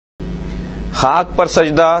خاک پر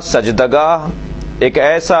سجدہ، سجدگاہ ایک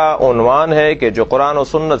ایسا عنوان ہے کہ جو قرآن و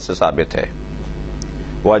سنت سے ثابت ہے۔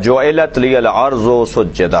 وَجُعِلَتْ لِيَ الْأَرْضُ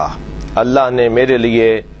سُجَّدًا، اللہ نے میرے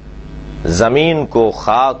لیے زمین کو،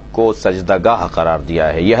 خاک کو سجدگاہ قرار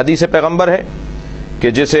دیا ہے۔ یہ حدیث پیغمبر ہے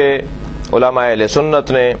کہ جسے علماء اہل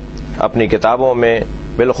سنت نے اپنی کتابوں میں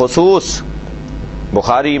بالخصوص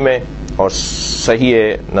بخاری میں اور صحیح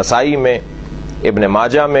نسائی میں، ابن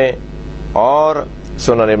ماجہ میں اور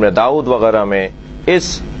سنن ابن داؤد وغیرہ میں اس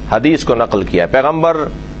حدیث کو نقل کیا ہے۔ پیغمبر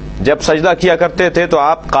جب سجدہ کیا کرتے تھے تو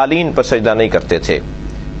آپ قالین پر سجدہ نہیں کرتے تھے،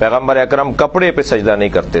 پیغمبر اکرم کپڑے پہ سجدہ نہیں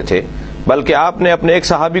کرتے تھے، بلکہ آپ نے اپنے ایک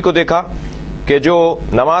صحابی کو دیکھا کہ جو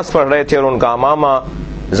نماز پڑھ رہے تھے اور ان کا امامہ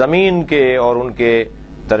زمین کے اور ان کے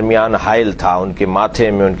درمیان حائل تھا، ان کے ماتھے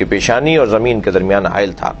میں، ان کی پیشانی اور زمین کے درمیان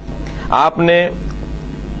حائل تھا۔ آپ نے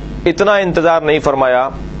اتنا انتظار نہیں فرمایا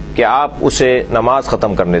کہ آپ اسے نماز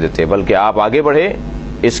ختم کرنے دیتے، بلکہ آپ آگے بڑھے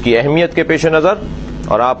اس کی اہمیت کے پیش نظر،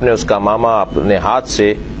 اور آپ نے اس کا امامہ اپنے ہاتھ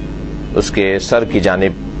سے اس کے سر کی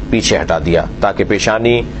جانب پیچھے ہٹا دیا تاکہ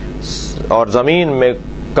پیشانی اور زمین میں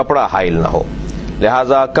کپڑا حائل نہ ہو۔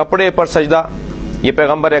 لہذا کپڑے پر سجدہ یہ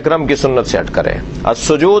پیغمبر اکرم کی سنت سے ہٹ کر ہے۔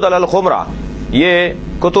 السجود علی الخمرہ، یہ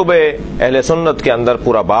کتب اہل سنت کے اندر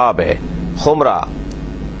پورا باب ہے۔ خمرہ،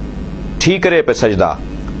 ٹھیکرے پہ سجدہ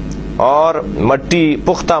اور مٹی،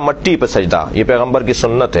 پختہ مٹی پہ سجدہ، یہ پیغمبر کی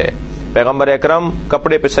سنت ہے۔ پیغمبر اکرم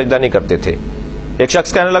کپڑے پہ سجدہ نہیں کرتے تھے۔ ایک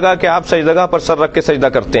شخص کہنے لگا کہ آپ سجدگاہ پر سر رکھ کے سجدہ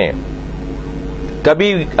کرتے ہیں،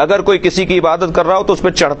 کبھی اگر کوئی کسی کی عبادت کر رہا ہو تو اس پہ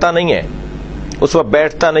چڑھتا نہیں ہے، اس پر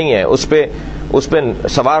بیٹھتا نہیں ہے، اس پہ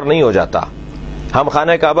سوار نہیں ہو جاتا۔ ہم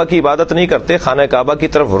خانہ کعبہ کی عبادت نہیں کرتے، خانہ کعبہ کی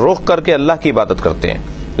طرف رخ کر کے اللہ کی عبادت کرتے ہیں،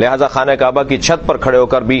 لہذا خانہ کعبہ کی چھت پر کھڑے ہو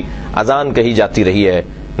کر بھی اذان کہی جاتی رہی ہے،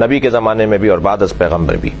 نبی کے زمانے میں بھی اور بعد از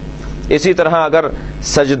پیغمبر بھی۔ اسی طرح اگر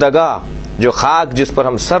سجدگاہ، جو خاک جس پر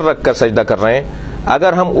ہم سر رکھ کر سجدہ کر رہے ہیں،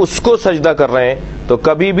 اگر ہم اس کو سجدہ کر رہے ہیں تو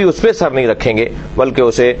کبھی بھی اس پہ سر نہیں رکھیں گے، بلکہ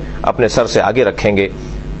اسے اپنے سر سے آگے رکھیں گے،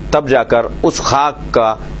 تب جا کر اس خاک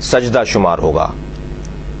کا سجدہ شمار ہوگا۔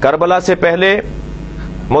 کربلا سے پہلے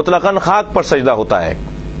مطلقاً خاک پر سجدہ ہوتا ہے،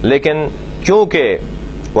 لیکن کیونکہ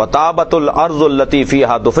وَطَابَتُ الْأَرْضُ الَّتِي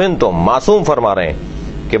فِيهَا دُفِنْتُمْ، معصوم فرما رہے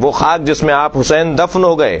ہیں کہ وہ خاک جس میں آپ حسین دفن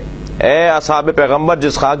ہو گئے، اے اصحاب پیغمبر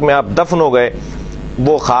جس خاک میں آپ دفن ہو گئے،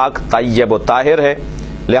 وہ خاک طیب و طاہر ہے،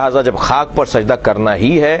 لہذا جب خاک پر سجدہ کرنا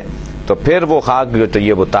ہی ہے تو پھر وہ خاک جو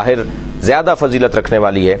طیب و طاہر زیادہ فضیلت رکھنے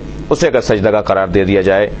والی ہے، اسے اگر سجدہ قرار دے دیا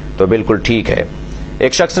جائے تو بالکل ٹھیک ہے۔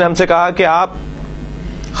 ایک شخص نے ہم سے کہا کہ آپ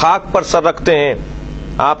خاک پر سر رکھتے ہیں،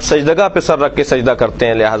 آپ سجدگاہ پہ سر رکھ کے سجدہ کرتے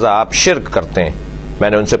ہیں، لہذا آپ شرک کرتے ہیں۔ میں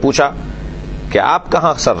نے ان سے پوچھا کہ آپ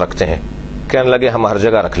کہاں سر رکھتے ہیں؟ کہنے لگے ہم ہر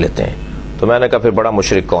جگہ رکھ لیتے ہیں۔ تو میں نے کہا پھر بڑا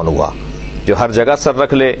مشرک کون ہوا؟ جو ہر جگہ سر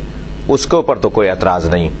رکھ لے اس کے اوپر تو کوئی اعتراض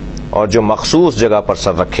نہیں، اور جو مخصوص جگہ پر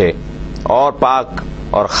سر رکھے اور پاک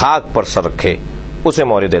اور خاک پر سر رکھے اسے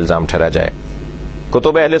مورد الزام ٹھہرا جائے۔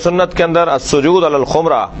 کتب اہل سنت کے اندر السجود علی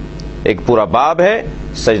الخمرہ ایک پورا باب ہے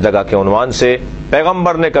سجدگاہ کے عنوان سے۔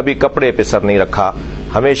 پیغمبر نے کبھی کپڑے پہ سر نہیں رکھا،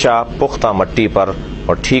 ہمیشہ پختہ مٹی پر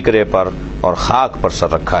اور ٹھیکرے پر اور خاک پر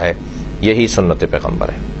سر رکھا ہے، یہی سنت پیغمبر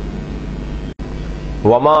ہے۔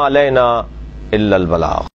 وما علینا الا البلاغ۔